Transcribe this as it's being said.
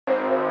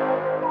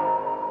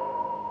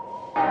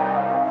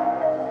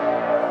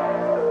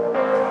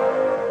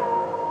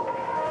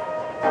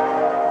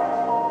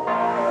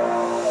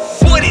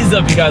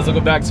up, you guys?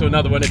 Welcome back to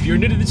another one. If you're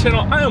new to the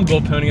channel, I am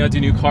Gold Pony. I do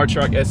new car,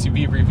 truck,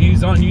 SUV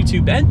reviews on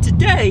YouTube, and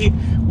today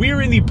we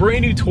are in the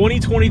brand new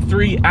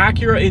 2023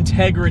 Acura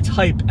Integra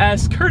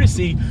Type-S,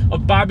 courtesy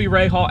of Bobby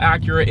Rahal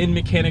Acura in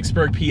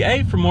Mechanicsburg,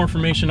 PA. For more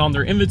information on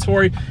their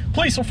inventory,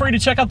 please feel free to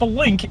check out the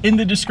link in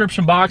the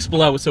description box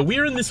below. So we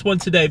are in this one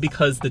today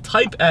because the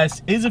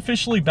Type-S is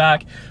officially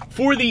back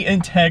for the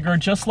Integra,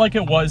 just like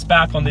it was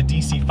back on the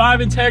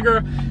DC5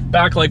 Integra,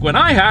 back like when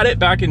I had it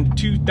back in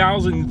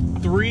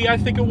 2003, I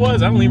think it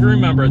was. I don't even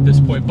remember at this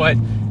point, but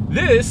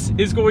this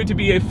is going to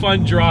be a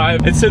fun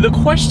drive. And so the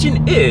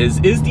question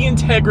is the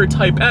Integra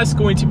Type-S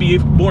going to be a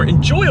more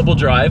enjoyable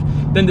drive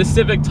than the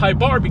Civic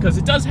Type R? Because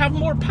it does have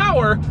more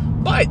power,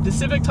 but the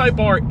Civic Type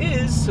R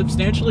is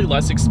substantially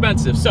less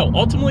expensive. So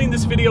ultimately in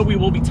this video, we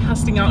will be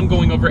testing out and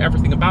going over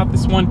everything about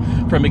this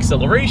one, from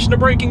acceleration to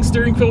braking,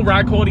 steering feel,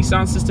 ride quality,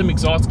 sound system,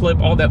 exhaust clip,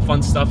 all that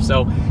fun stuff.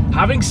 So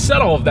having said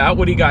all of that,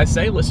 what do you guys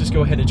say? Let's just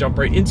go ahead and jump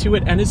right into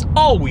it. And as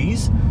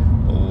always,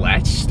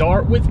 let's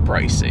start with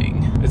pricing.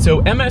 And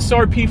so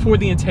MSRP for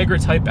the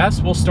Integra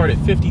Type-S will start at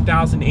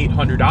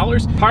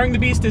 $50,800. Powering the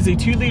beast is a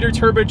 2-liter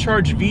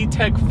turbocharged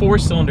VTEC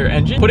 4-cylinder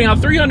engine, putting out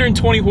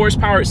 320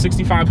 horsepower at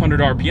 6,500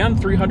 RPM,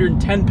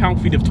 310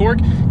 pound-feet of torque,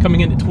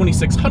 coming in at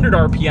 2,600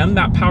 RPM.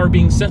 That power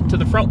being sent to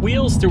the front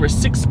wheels through a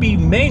 6-speed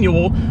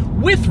manual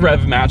with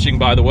rev matching,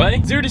 by the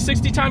way. 0 to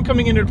 60 time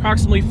coming in at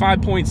approximately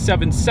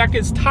 5.7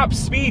 seconds. Top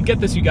speed, get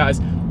this, you guys,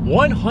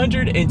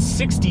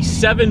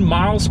 167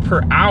 miles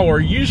per hour.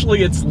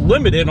 Usually it's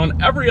limited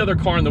on every other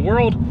car in the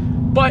world,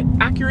 but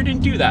Acura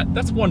didn't do that.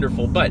 That's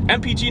wonderful. But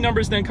MPG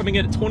numbers then coming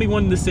in at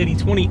 21 in the city,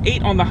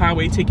 28 on the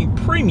highway, taking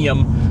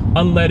premium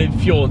unleaded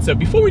fuel. And so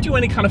before we do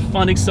any kind of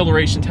fun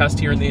acceleration test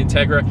here in the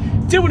Integra,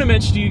 did want to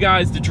mention to you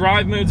guys the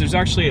drive modes. There's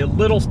actually a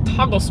little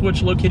toggle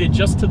switch located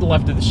just to the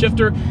left of the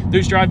shifter.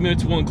 Those drive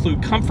modes will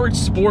include Comfort,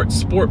 Sport,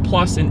 Sport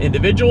Plus, and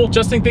Individual,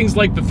 adjusting things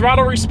like the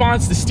throttle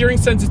response, the steering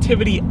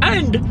sensitivity,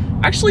 and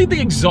actually the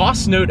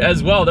exhaust note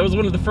as well. That was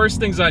one of the first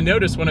things I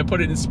noticed when I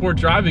put it in sport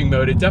driving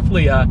mode. It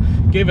definitely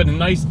gave it a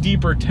nice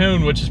deeper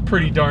tone, which is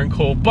pretty darn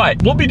cool.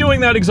 But we'll be doing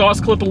that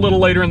exhaust clip a little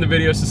later in the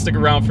video, so stick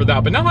around for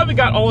that. But now having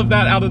got all of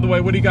that out of the way,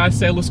 what do you guys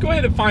say? Let's go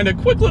ahead and find a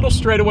quick little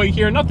straightaway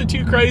here, nothing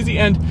too crazy,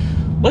 and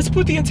let's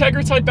put the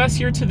Integra Type-S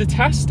here to the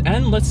test,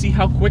 and let's see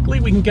how quickly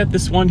we can get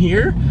this one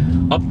here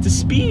up to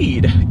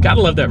speed.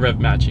 Gotta love that rev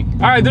matching.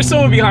 All right, there's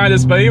someone behind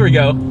us, but here we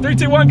go. 3,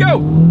 2, 1, go.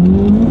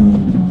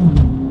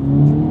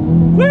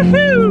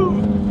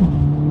 Woohoo!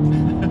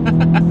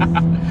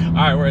 All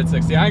right, we're at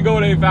 60. I ain't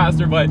going any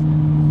faster, but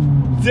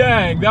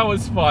dang, that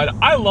was fun.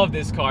 I love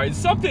this car. It's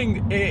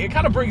something, it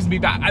kind of brings me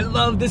back. I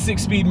love the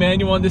 6-speed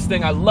manual on this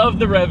thing. I love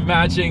the rev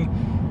matching.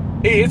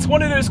 It's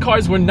one of those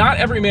cars where not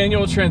every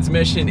manual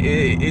transmission,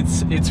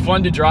 it's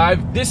fun to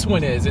drive. This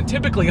one is, and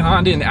typically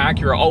Honda and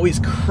Acura always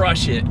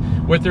crush it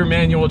with their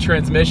manual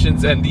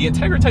transmissions, and the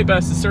Integra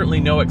Type-S is certainly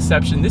no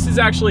exception. This is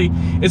actually,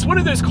 it's one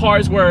of those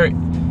cars where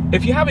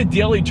if you have a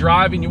daily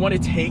drive and you want to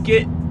take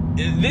it,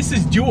 this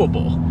is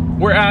doable.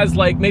 Whereas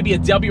like maybe a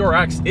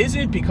WRX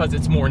isn't, because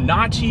it's more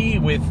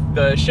notchy with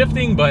the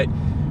shifting, but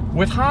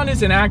with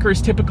Hondas and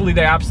Acuras, typically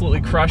they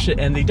absolutely crush it,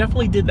 and they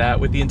definitely did that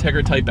with the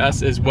Integra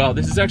Type-S as well.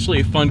 This is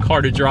actually a fun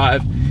car to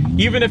drive,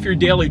 even if you're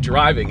daily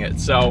driving it.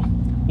 So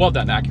well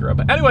done, Acura.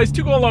 But anyways,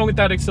 to go along with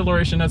that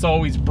acceleration, as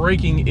always,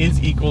 braking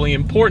is equally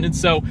important.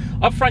 So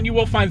up front, you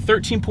will find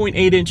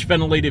 13.8-inch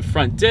ventilated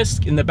front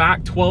disc. In the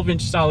back,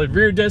 12-inch solid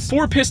rear disc.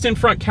 4 piston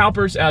front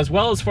calipers as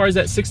well. As far as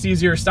that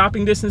 60-0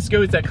 stopping distance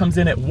goes, that comes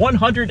in at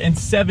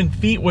 107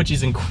 feet, which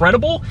is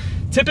incredible.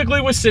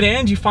 Typically with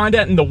sedans, you find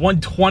that in the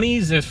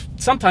 120s, if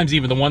sometimes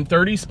even the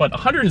 130s, but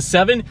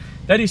 107,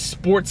 that is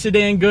sports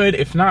sedan good,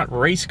 if not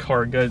race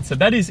car good. So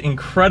that is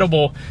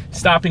incredible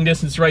stopping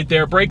distance right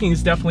there. Braking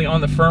is definitely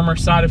on the firmer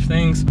side of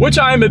things, which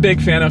I am a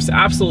big fan of, so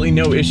absolutely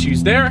no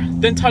issues there.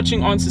 Then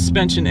touching on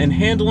suspension and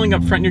handling,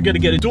 up front you're going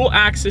to get a dual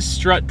axis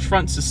strut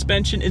front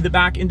suspension. In the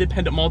back,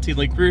 independent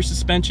multi-link rear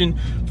suspension,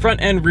 front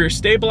and rear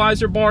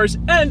stabilizer bars,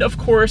 and of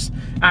course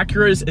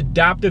Acura's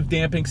adaptive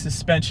damping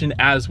suspension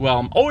as well.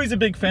 I'm always a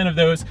big fan of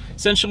those.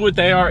 Essentially what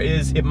they are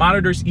is it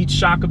monitors each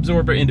shock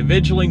absorber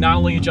individually, not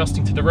only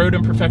adjusting to the road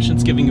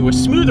imperfections, giving you a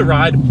smoother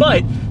ride,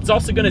 but it's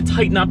also going to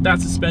tighten up that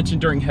suspension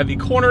during heavy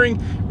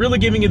cornering, really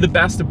giving you the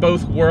best of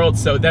both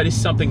worlds. So that is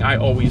something I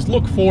always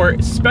look for,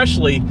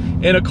 especially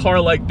in a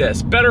car like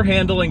this. Better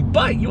handling,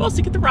 but you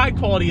also get the ride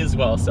quality as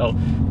well. So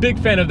big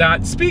fan of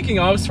that. Speaking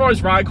of, as far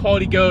as ride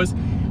quality goes,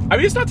 I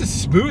mean, it's not the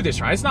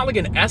smoothest ride. It's not like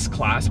an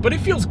S-Class, but it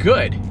feels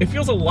good. It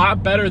feels a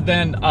lot better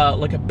than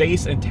like a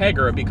base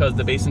Integra, because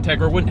the base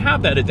Integra wouldn't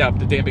have that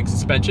adaptive damping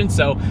suspension.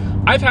 So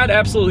I've had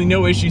absolutely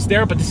no issues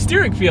there, but the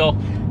steering feel,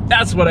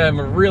 that's what I'm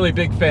a really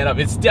big fan of.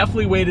 It's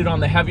definitely weighted on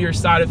the heavier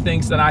side of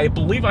things, and I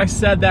believe I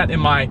said that in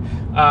my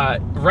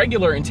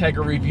regular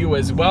Integra review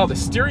as well. The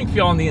steering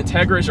feel on the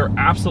Integras are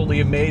absolutely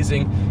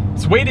amazing.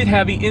 It's weighted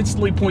heavy,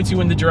 instantly points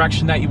you in the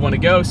direction that you want to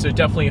go, so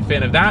definitely a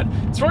fan of that.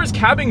 As far as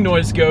cabin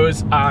noise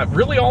goes,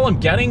 really all I'm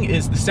getting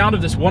is the sound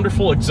of this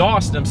wonderful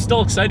exhaust, and I'm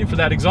still excited for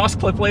that exhaust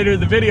clip later in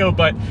the video,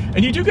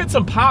 and you do get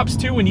some pops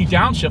too when you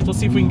downshift. Let's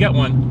see if we can get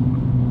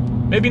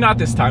one. Maybe not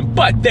this time,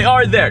 but they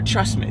are there.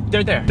 Trust me,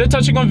 they're there. They're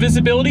touching on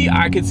visibility.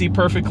 I can see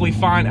perfectly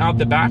fine out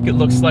the back. It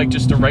looks like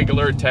just a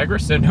regular Integra,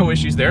 so no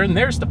issues there. And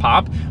there's the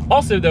pop.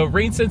 Also though,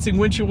 rain sensing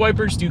windshield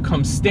wipers do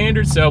come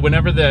standard. So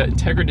whenever the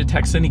Integra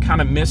detects any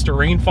kind of mist or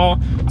rainfall,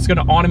 it's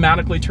gonna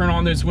automatically turn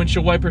on those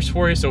windshield wipers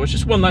for you. So it's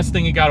just one less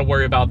thing you gotta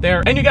worry about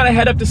there. And you got a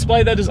head-up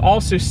display that is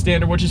also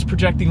standard, which is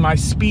projecting my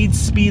speed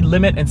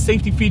limit, and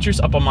safety features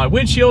up on my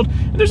windshield.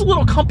 And there's a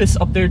little compass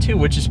up there too,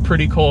 which is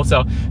pretty cool.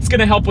 So it's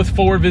gonna help with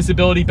forward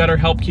visibility, better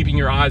help keeping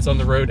your eyes on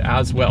the road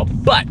as well.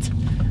 But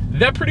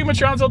that pretty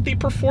much rounds out the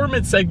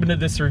performance segment of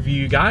this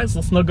review, guys.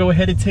 Let's now go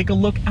ahead and take a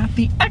look at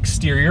the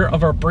exterior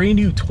of our brand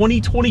new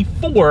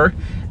 2024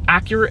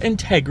 Acura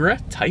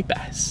Integra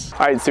Type-S.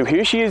 All right, so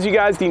here she is, you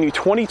guys, the new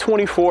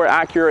 2024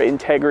 Acura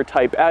Integra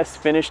Type-S,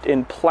 finished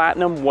in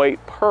platinum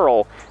white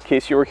pearl, in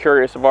case you were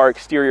curious of our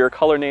exterior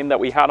color name that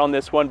we had on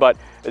this one. But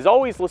as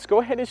always, let's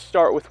go ahead and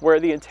start with where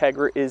the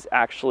Integra is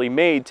actually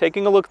made.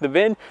 Taking a look at the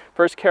VIN,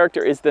 first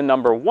character is the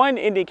number 1,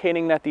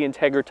 indicating that the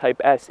Integra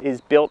Type-S is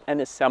built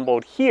and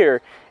assembled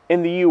here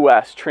in the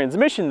US.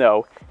 Transmission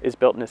though is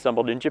built and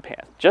assembled in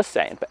Japan. Just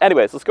saying. But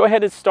anyways, let's go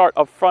ahead and start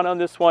up front on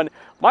this one.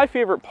 My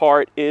favorite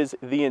part is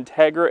the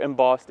Integra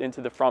embossed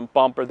into the front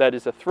bumper. That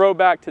is a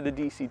throwback to the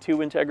DC2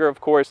 Integra, of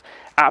course.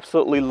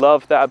 Absolutely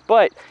love that.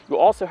 But you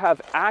also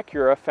have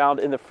Acura found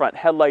in the front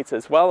headlights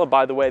as well. And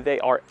by the way, they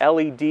are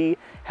LED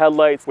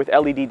headlights with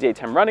LED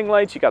daytime running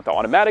lights. You got the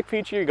automatic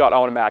feature, you got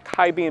automatic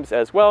high beams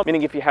as well,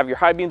 meaning if you have your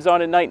high beams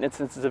on at night and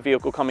since it's a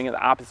vehicle coming in the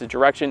opposite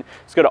direction,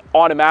 it's going to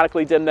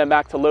automatically dim them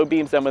back to low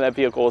beams. Then when that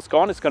vehicle is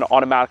gone, it's going to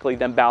automatically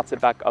then bounce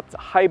it back up to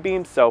high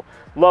beams. So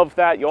love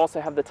that. You also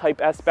have the Type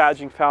S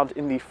badging found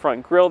in the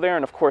front grille there,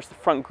 and of course the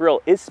front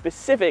grille is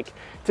specific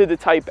to the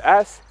Type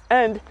S.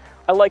 And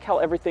I like how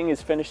everything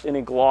is finished in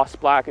a gloss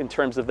black in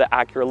terms of the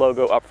Acura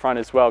logo up front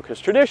as well, because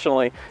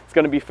traditionally it's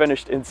going to be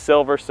finished in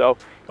silver. So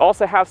you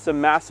also have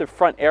some massive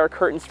front air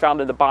curtains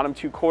found in the bottom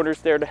 2 corners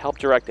there to help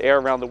direct air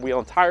around the wheel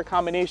and tire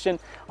combination.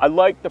 I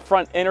like the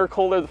front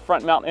intercooler, the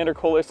front mount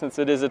intercooler, since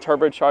it is a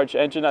turbocharged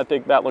engine. I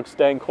think that looks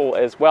dang cool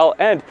as well.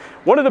 And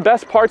one of the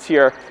best parts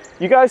here,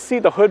 you guys see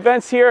the hood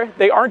vents here?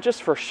 They aren't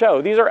just for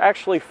show. These are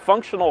actually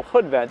functional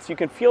hood vents. You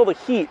can feel the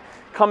heat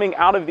coming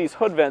out of these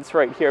hood vents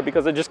right here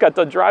because I just got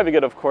done driving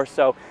it, of course.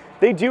 So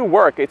they do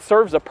work. It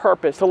serves a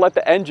purpose to let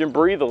the engine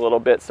breathe a little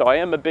bit. So I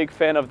am a big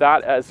fan of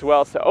that as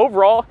well. So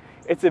overall,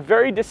 it's a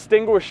very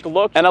distinguished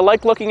look, and I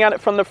like looking at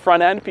it from the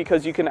front end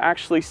because you can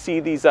actually see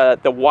these the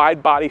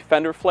wide body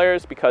fender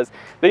flares, because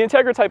the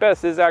Integra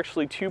Type-S is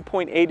actually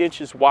 2.8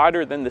 inches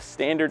wider than the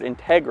standard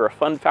Integra.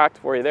 Fun fact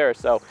for you there.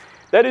 So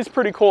that is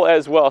pretty cool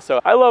as well. So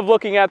I love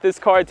looking at this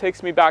car. It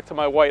takes me back to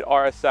my white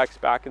RSX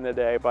back in the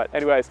day. But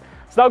anyways,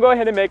 let's now go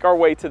ahead and make our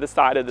way to the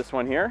side of this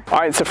one here. All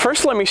right, so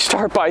first let me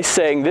start by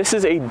saying this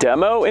is a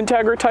demo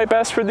Integra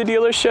Type-S for the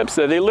dealership.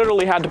 So they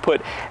literally had to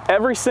put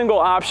every single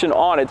option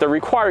on it they're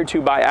required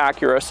to by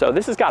Acura. So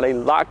this has got a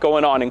lot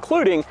going on,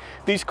 including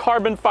these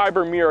carbon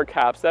fiber mirror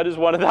caps. That is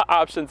one of the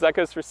options. That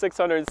goes for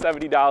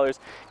 $670 in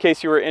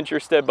case you were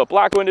interested. But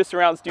black window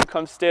surrounds do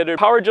come standard.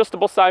 Power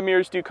adjustable side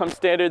mirrors do come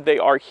standard. They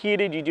are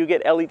heated. You do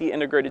get LED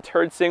integrated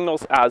turn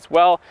signals as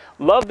well.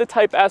 Love the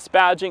Type S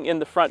badging in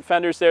the front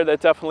fenders there. That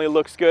definitely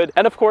looks good.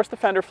 And of course the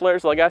fender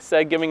flares, like I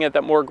said, giving it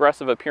that more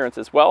aggressive appearance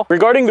as well.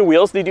 Regarding the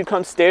wheels, they do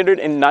come standard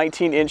in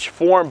 19-inch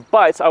form,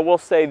 but I will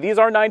say these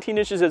are 19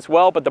 inches as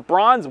well, but the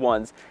bronze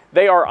ones,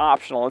 they are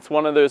optional. It's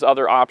one of those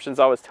other options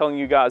I was telling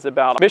you guys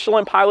about.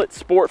 Michelin Pilot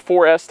Sport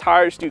 4S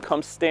tires do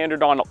come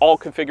standard on all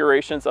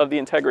configurations of the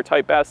Integra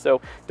Type-S,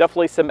 so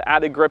definitely some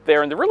added grip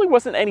there. And there really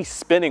wasn't any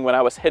spinning when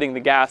I was hitting the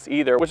gas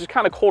either, which is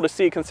kind of cool to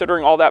see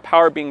considering all that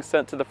power being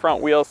sent to the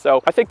front wheel.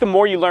 So I think the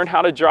more you learn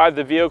how to drive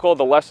the vehicle,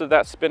 the less of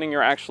that spinning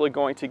you're actually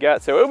going to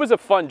get. So it was a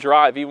fun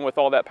drive, even with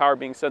all that power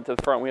being sent to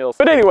the front wheels.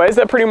 But anyways,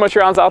 that pretty much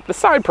rounds out the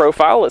side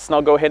profile. Let's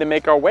now go ahead and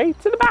make our way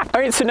to the back.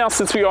 All right, so now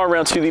since we are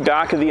around to the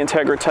back of the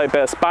Integra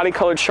Type-S, body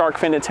colored shark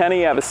fin antenna,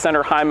 you have a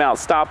center high mount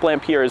stop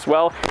lamp here as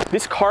well.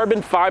 This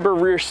carbon fiber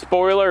rear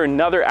spoiler,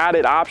 another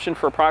added option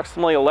for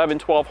approximately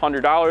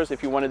 $1,100-$1,200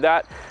 if you wanted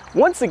that.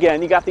 Once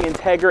again, you got the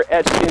Integra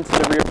etched into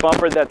the rear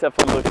bumper. That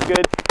definitely looks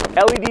good.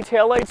 LED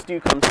taillights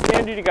do come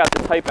standard. You got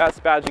the Type S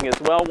badging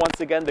as well.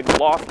 Once again, the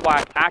gloss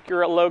black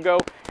Acura logo,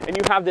 and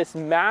you have this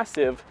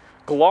massive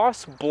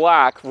gloss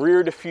black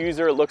rear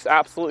diffuser. It looks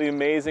absolutely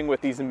amazing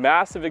with these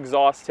massive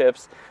exhaust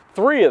tips,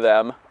 3 of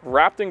them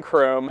wrapped in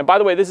chrome. And by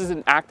the way, this is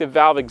an active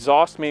valve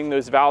exhaust, meaning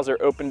those valves are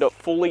opened up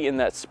fully in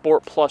that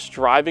Sport Plus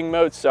driving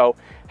mode. So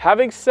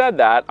having said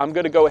that, I'm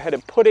going to go ahead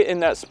and put it in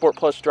that Sport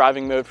Plus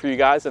driving mode for you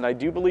guys. And I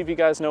do believe you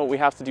guys know what we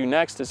have to do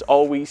next. Is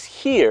always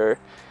here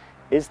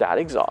is that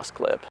exhaust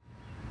clip.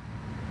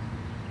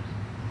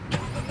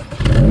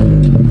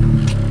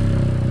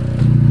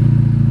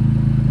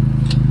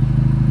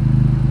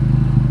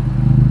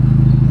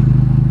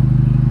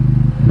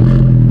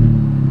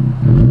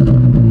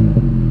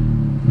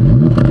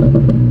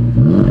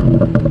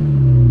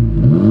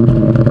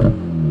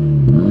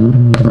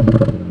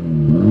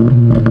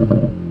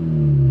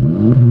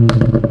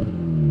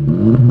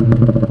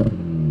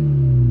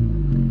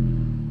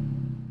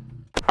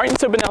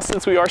 But now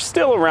since we are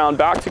still around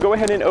back, to go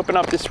ahead and open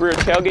up this rear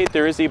tailgate,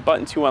 there is a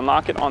button to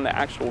unlock it on the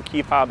actual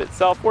key fob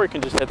itself, or you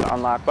can just hit the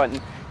unlock button.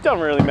 Doesn't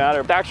really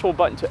matter. The actual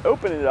button to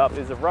open it up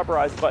is a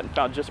rubberized button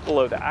found just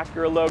below the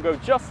Acura logo,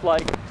 just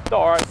like the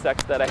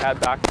RSX that I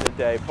had back in the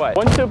day. But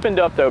once opened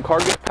up though,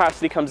 cargo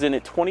capacity comes in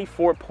at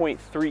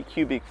 24.3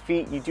 cubic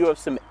feet. You do have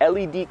some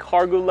LED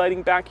cargo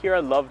lighting back here.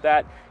 I love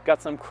that. Got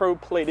some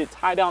chrome-plated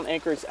tie-down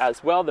anchors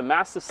as well. The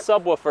massive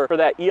subwoofer for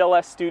that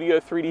ELS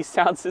Studio 3D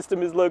sound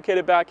system is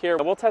located back here.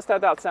 We'll test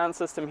out that sound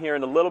system here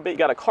in a little bit. You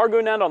got a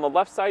cargo net on the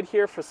left side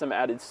here for some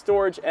added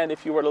storage, and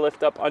if you were to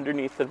lift up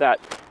underneath of that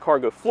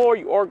cargo floor,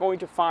 you are going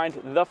to find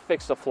the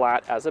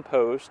fix-a-flat as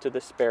opposed to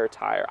the spare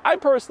tire. I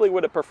personally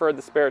would have preferred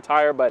the spare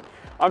tire, but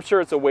I'm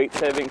sure it's a weight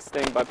savings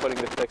thing by putting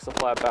the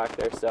fix-a-flat back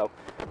there, so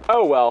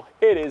oh well,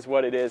 it is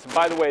what it is.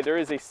 By the way, there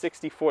is a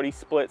 60-40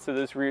 split, so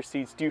those rear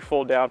seats do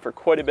fold down for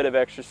quite a bit of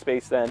extra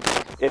space then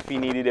if you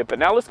needed it. But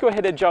now let's go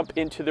ahead and jump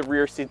into the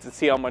rear seats and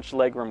see how much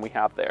legroom we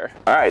have there.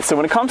 All right, so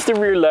when it comes to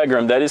rear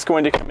legroom, that is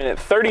going to come in at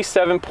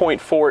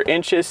 37.4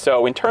 inches.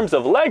 So in terms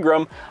of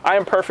legroom, I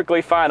am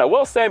perfectly fine. I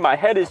will say my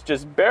head is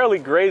just barely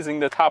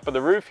grazing the top of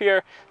the roof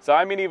here. So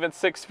I'm even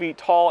 6 feet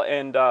tall,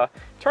 and in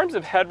terms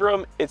of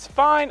headroom, it's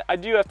fine. I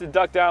do have to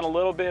duck down a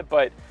little bit,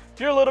 but if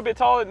you're a little bit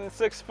taller than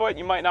 6 foot,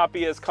 you might not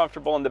be as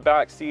comfortable in the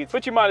back seats,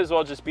 but you might as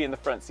well just be in the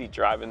front seat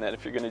driving then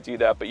if you're going to do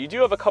that. But you do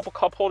have a couple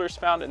cup holders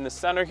found in the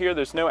center here.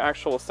 There's no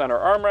actual center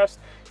armrest,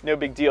 no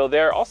big deal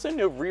there. Also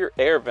no rear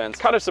air vents.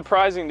 Kind of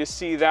surprising to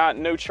see that.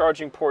 No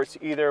charging ports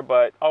either,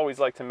 but always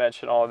like to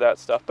mention all of that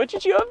stuff. But you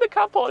do have the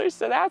cup holders,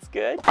 so that's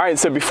good. All right,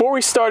 so before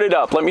we start it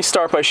up, let me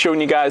start by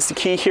showing you guys the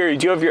key here. You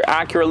do have your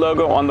Acura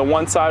logo on the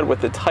one side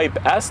with the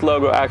Type-S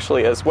logo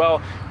actually as well.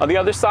 On the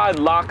other side,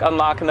 lock,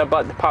 unlock, and the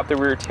button to pop the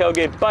rear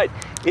tailgate, but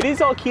it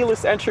is all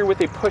keyless entry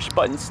with a push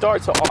button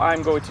start, so all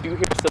I'm going to do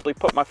here is simply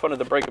put my foot on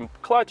the brake and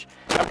clutch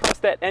and press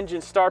that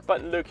engine start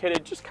button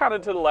located just kind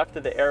of to the left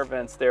of the air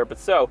vents there. But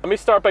so let me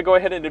start by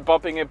going ahead and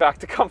bumping it back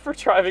to comfort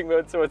driving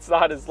mode so it's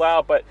not as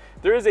loud. But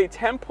there is a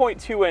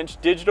 10.2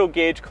 inch digital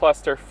gauge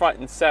cluster front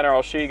and center.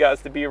 I'll show you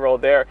guys the B-roll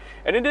there,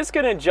 and it is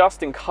going to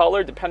adjust in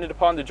color depending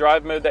upon the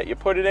drive mode that you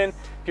put it in.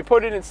 If you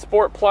put it in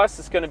Sport Plus,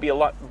 it's going to be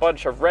a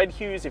bunch of red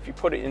hues. If you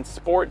put it in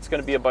Sport, it's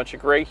going to be a bunch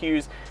of gray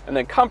hues, and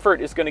then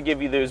Comfort is going to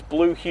give you those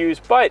blue hues.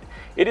 But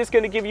it is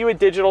going to give you a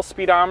digital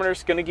speedometer.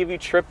 It's going to give you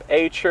trip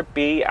A, trip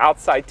B,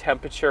 outside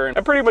temperature,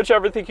 and pretty much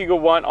everything you could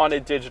want on a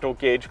digital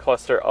gauge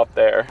cluster up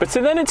there. But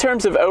so then in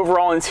terms of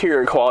overall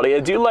interior quality, I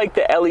do like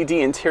the LED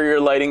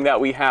interior lighting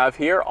that we have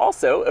here.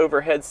 Also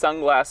overhead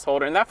sunglass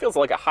holder, and that feels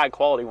like a high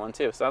quality one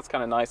too, so that's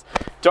kind of nice.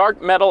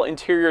 Dark metal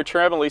interior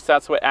trim, at least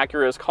that's what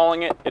Acura is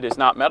calling it. It is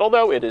not metal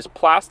though, it is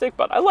plastic,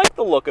 but I like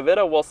the look of it,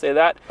 I will say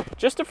that.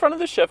 Just in front of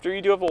the shifter,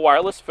 you do have a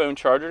wireless phone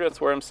charger. That's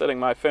where I'm setting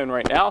my phone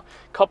right now.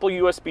 Couple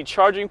USB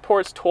charging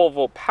ports,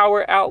 12-volt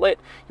power outlet.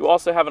 You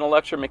also have an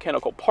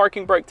electromechanical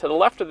parking brake to the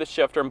left of the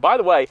shifter. And by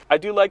the way, I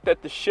do like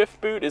that the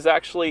shift boot is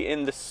actually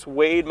in the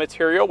suede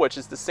material, which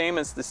is the same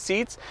as the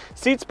seats.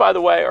 Seats, by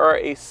the way, are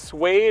a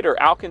suede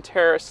or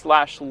Alcantara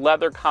 /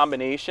 leather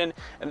combination,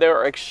 and they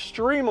are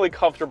extremely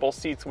comfortable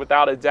seats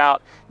without a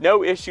doubt.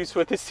 No issues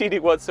with the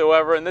seating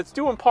whatsoever, and that's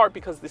due in part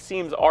because the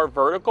seams are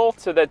vertical,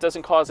 so that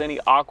doesn't cause any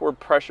awkward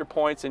pressure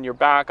points in your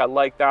back. I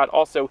like that.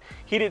 Also,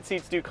 heated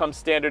seats do come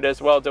standard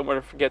as well. Don't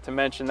want to forget to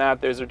mention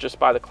that. Those are just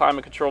by the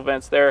climate control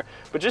vents there.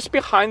 But just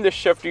behind the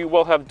shifter, you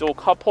will have dual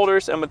cup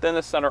holders, and within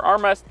the center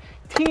armrest,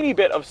 teeny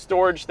bit of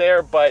storage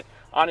there, but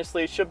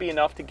honestly, it should be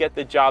enough to get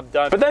the job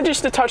done. But then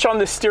just to touch on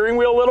the steering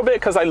wheel a little bit,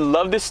 because I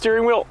love this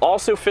steering wheel,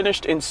 also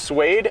finished in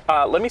suede.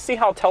 Let me see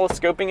how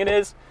telescoping it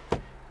is.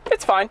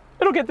 It's fine.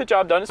 It'll get the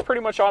job done. It's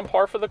pretty much on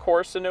par for the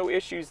course, so no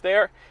issues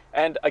there.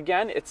 And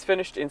again, it's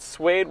finished in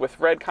suede with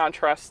red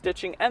contrast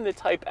stitching and the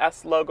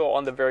Type-S logo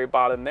on the very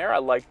bottom there. I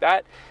like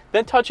that.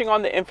 Then touching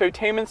on the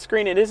infotainment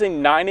screen, it is a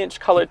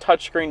 9-inch color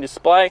touchscreen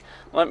display.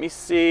 Let me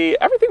see.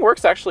 Everything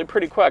works actually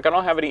pretty quick. I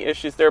don't have any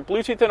issues there.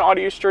 Bluetooth and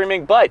audio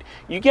streaming, but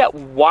you get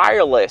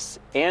wireless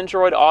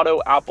Android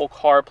Auto, Apple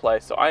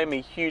CarPlay. So I am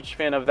a huge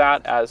fan of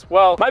that as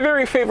well. My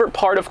very favorite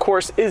part, of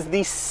course, is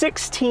the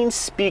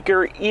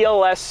 16-speaker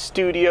ELS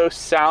Studio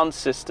sound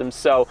system.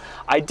 So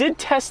I did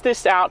test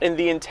this out in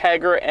the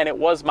Integra, and it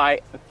was my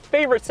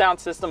favorite sound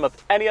system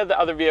of any of the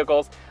other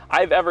vehicles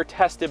I've ever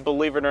tested,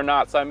 believe it or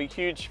not. So I'm a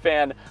huge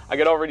fan. I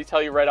could already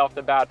tell you right off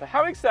the bat. But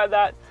having said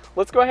that,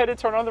 let's go ahead and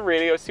turn on the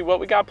radio, see what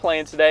we got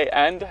playing today.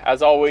 And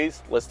as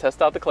always, let's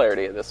test out the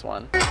clarity of this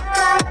one.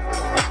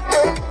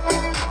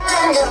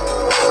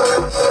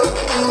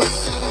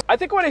 I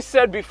think what I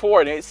said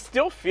before, and it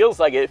still feels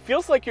like it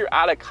feels like you're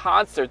at a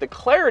concert. The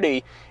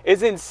clarity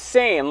is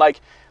insane. Like,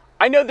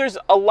 I know there's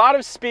a lot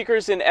of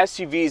speakers in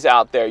SUVs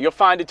out there. You'll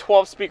find a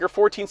 12-speaker,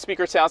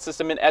 14-speaker sound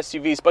system in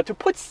SUVs, but to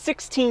put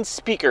 16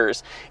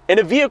 speakers in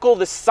a vehicle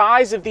the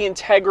size of the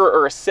Integra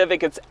or a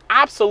Civic, it's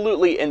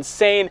absolutely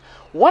insane.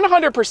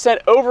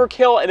 100%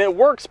 overkill, and it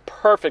works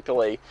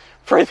perfectly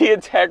for the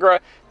Integra.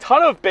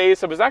 Ton of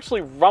bass. I was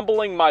actually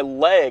rumbling my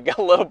leg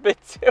a little bit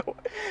too.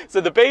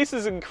 So the bass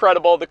is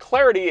incredible. The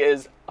clarity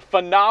is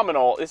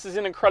phenomenal. This is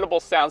an incredible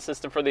sound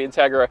system for the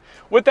Integra,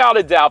 without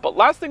a doubt. But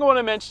last thing I want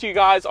to mention to you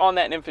guys on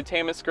that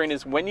infotainment screen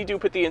is when you do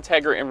put the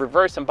Integra in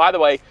reverse, and by the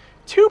way,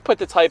 to put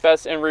the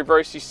Type-S in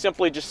reverse, you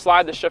simply just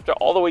slide the shifter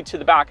all the way to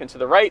the back and to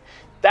the right.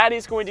 That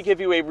is going to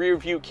give you a rear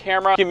view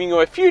camera, giving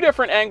you a few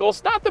different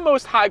angles. Not the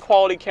most high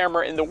quality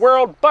camera in the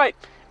world, but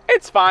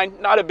it's fine,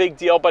 not a big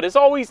deal. But as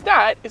always,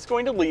 that is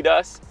going to lead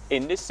us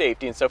into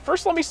safety. And so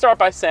first, let me start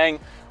by saying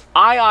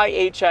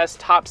IIHS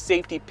Top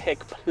Safety Pick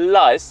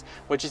Plus,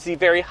 which is the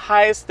very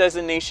highest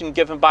designation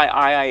given by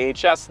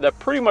IIHS. That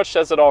pretty much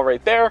says it all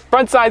right there.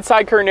 Front side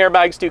curtain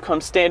airbags do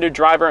come standard,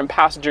 driver and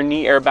passenger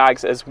knee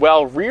airbags as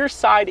well. Rear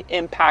side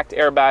impact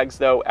airbags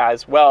though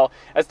as well.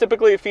 As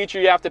typically a feature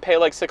you have to pay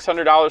like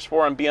 $600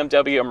 for on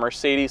BMW or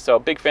Mercedes, so a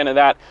big fan of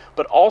that.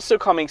 But also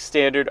coming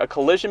standard, a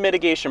collision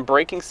mitigation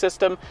braking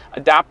system,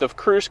 adaptive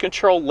cruise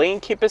control,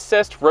 lane keep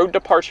assist, road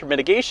departure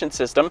mitigation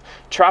system,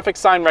 traffic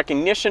sign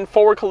recognition,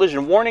 forward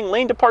collision warning,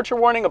 lane departure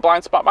warning, a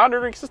blind spot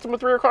monitoring system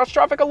with rear cross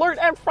traffic alert,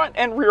 and front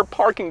and rear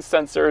parking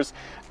sensors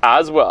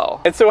as well.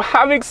 And so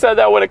having said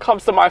that, when it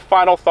comes to my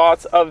final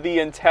thoughts of the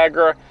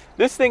Integra,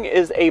 this thing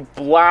is a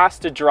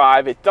blast to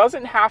drive. It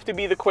doesn't have to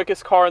be the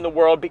quickest car in the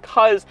world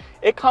because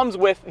it comes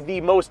with the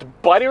most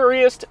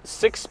butteriest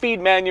 6-speed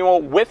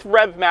manual with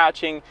rev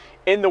matching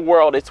in the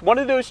world. It's one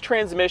of those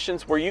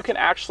transmissions where you can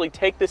actually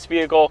take this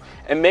vehicle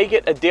and make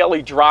it a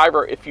daily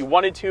driver if you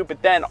wanted to,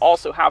 but then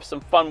also have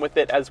some fun with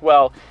it as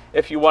well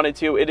if you wanted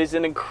to. It is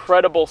an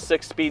incredible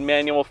 6-speed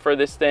manual for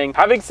this thing.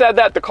 Having said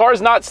that, the car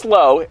is not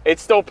slow.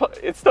 It's still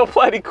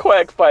plenty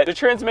quick, but the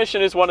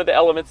transmission is one of the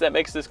elements that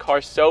makes this car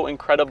so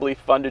incredibly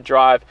fun to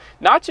drive.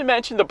 Not to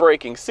mention the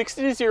braking,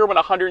 60 to 0 in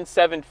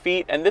 107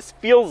 feet, and this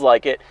feels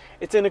like it.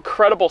 It's an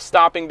incredible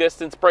stopping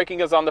distance. Braking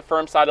is on the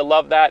firm side. I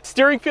love that.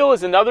 Steering feel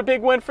is another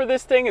big win for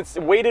this thing. It's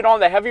weighted on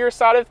the heavier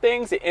side of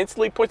things. It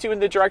instantly puts you in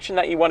the direction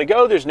that you want to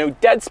go. There's no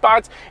dead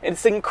spots, and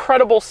it's an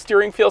incredible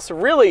steering feel. So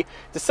really,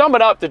 to sum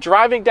it up, the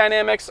driving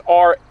dynamics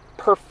are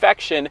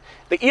perfection.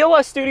 The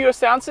ELS Studio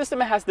sound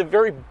system has the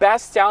very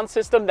best sound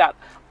system that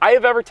I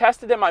have ever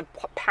tested in my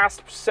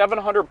past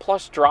 700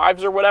 plus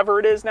drives or whatever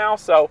it is now.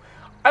 So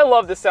I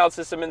love the sound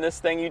system in this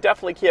thing. You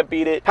definitely can't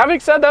beat it. Having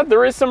said that,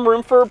 there is some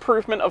room for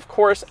improvement, of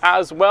course,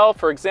 as well.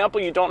 For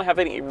example, you don't have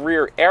any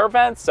rear air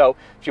vents. So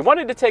if you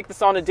wanted to take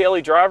this on a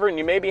daily driver and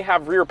you maybe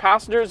have rear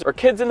passengers or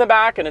kids in the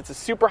back and it's a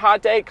super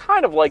hot day,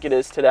 kind of like it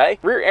is today,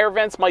 rear air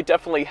vents might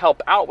definitely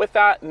help out with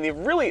that. And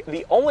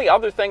the only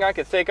other thing I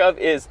could think of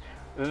is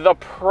the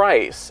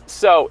price.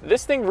 So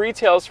this thing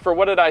retails for,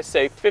 what did I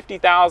say,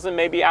 50,000,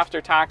 maybe after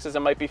taxes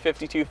it might be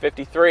 52,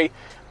 53,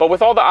 but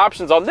with all the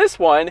options on this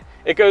one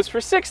it goes for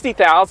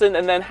 60,000.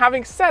 And then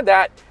having said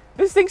that,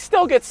 this thing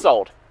still gets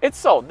sold. It's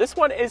sold. This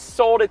one is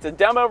sold. It's a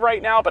demo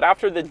right now, but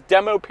after the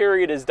demo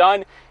period is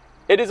done,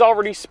 it is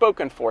already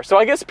spoken for. So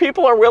I guess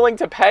people are willing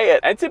to pay it.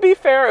 And to be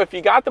fair, if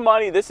you got the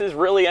money, this is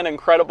really an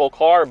incredible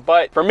car.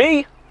 But for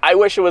me, I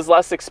wish it was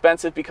less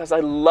expensive because I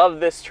love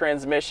this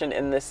transmission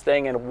in this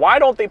thing. And why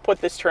don't they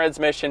put this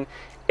transmission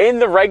in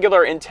the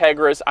regular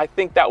Integras? I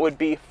think that would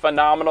be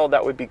phenomenal.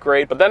 That would be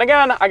great. But then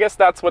again, I guess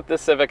that's what the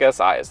Civic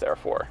Si is there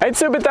for. And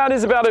so, but that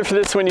is about it for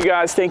this one, you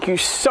guys. Thank you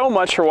so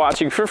much for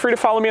watching. Feel free to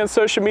follow me on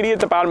social media at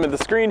the bottom of the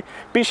screen.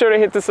 Be sure to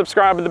hit the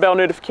subscribe and the bell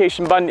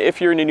notification button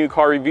if you're into new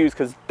car reviews,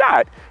 because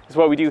that is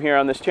what we do here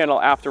on this channel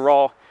after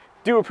all.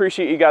 Do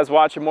appreciate you guys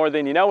watching more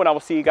than you know, and I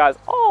will see you guys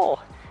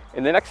all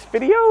in the next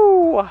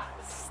video.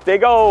 Stay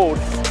gold.